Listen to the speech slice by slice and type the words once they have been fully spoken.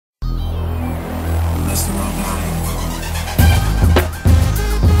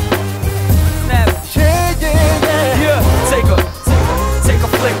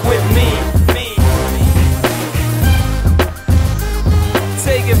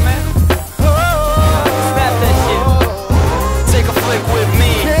man. Snap that shit. Take a flick with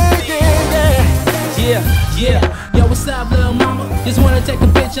me. Yeah. Yo, what's up, little mama? Just wanna take a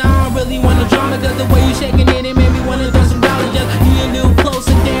picture, I don't really want no drama. Cause the way you shaking it, it made me wanna throw some dollars. Just do your little close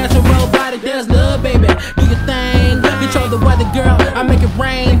and dance with Robotic. There's love, baby, do your thing. Control the weather, girl, I make it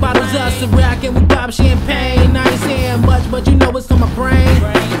rain. Bottles up, so rockin' with pop champagne. I ain't saying much, but you know what's on my brain.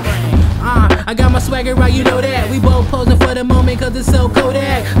 I got my swagger right, you know that. We both posing for the moment cause it's so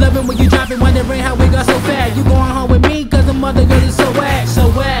Kodak. Loving when you drop it, wondering how we got so fat. You going home with me cause the mother girl is so whack, so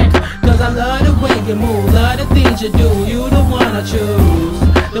whack. Cause I love the way you move, love the things you do. You the one I choose.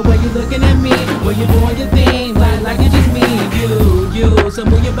 The way you looking at me, when you doing your thing, like you just me and you. So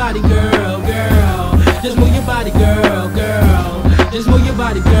move your body, girl. Just move your body, girl. Just move your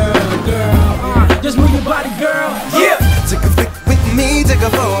body, girl. Just move your body, girl. Yeah. Take a flick with me, take a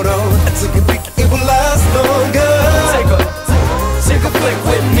photo. Take a pic, it will last longer. Take a flick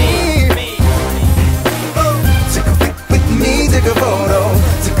with me. Take a flick with me, take a photo.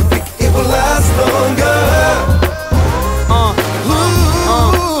 Take a pic, it will last longer.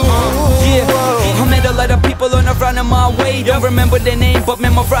 I met a lot of people on the run of my way. Don't remember their name, but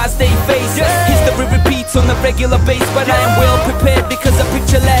memorize their face. History repeats on a regular basis, but I am well prepared because a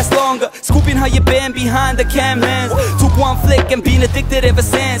picture lasts longer. Scooping how you been behind the cam lens. Took one flick and been addicted ever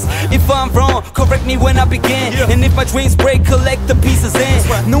since. If I'm wrong, correct me when I begin. And if my dreams break, collect the pieces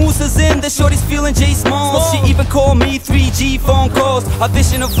in. News is in, the shorty's feeling Jimmy Smallz. She even called me 3G phone calls.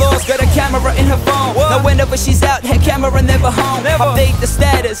 Audition of flaws, got a camera in her phone. Now whenever she's out, her camera never home. Update the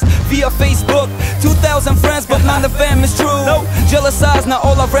status via Facebook. 2,000 friends, but none of them is true. Jealous eyes, now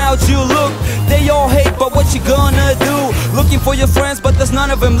all around you look. They all hate, but what you gonna do? Looking for your friends, but there's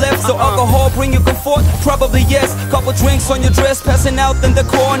none of them left. So alcohol bring you comfort? Probably yes. Couple drinks on your dress, passing out in the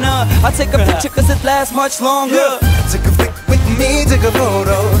corner. I take a picture cause it lasts much longer. Take a flick with me, take a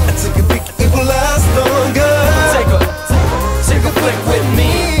photo. Take a pic, it will last longer. Take a flick with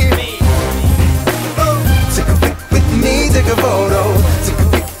me. Take a flick with me, take a photo. Take a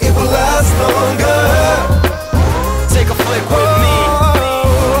pic, it will last longer. Take a flick with me.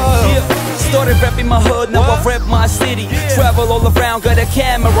 Started rapping my hood, now I rap my city. Travel all around, got a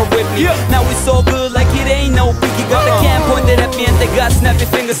camera with me. Now it's all good like it ain't no biggie. Got the cam pointed at me and they got snappy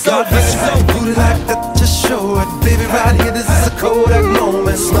fingers. So booty like that, just show it. Baby, right here, this is a Kodak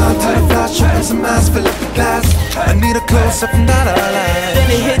moment. Smile to the flash, open some eyes, fill up the glass. I need a close-up and not a line.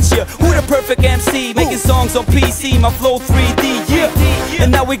 Then it hits you, who the perfect MC? Making songs on PC, my flow 3D,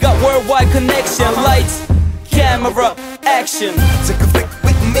 And now we got worldwide connection. Lights, camera, action. Take a flick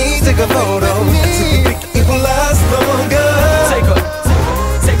with me, take a photo. Take a pic, it will last longer.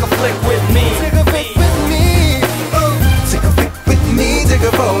 Take a flick with me. Take a flick with me. Take a flick with me, take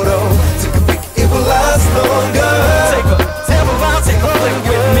a photo. Take a pic, it will last longer. Take a flick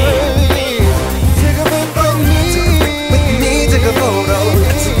with me. Take a flick with me. With me, take a photo.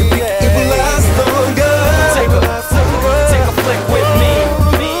 Take a pic, it will last longer. Take a flick with me.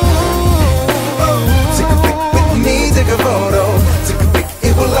 Take a flick with me, take a photo. Take a pic,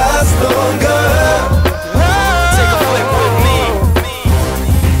 it will last longer. Take a flick with me.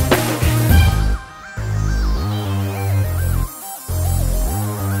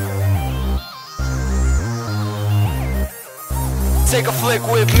 Take a flick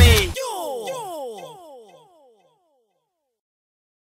with me.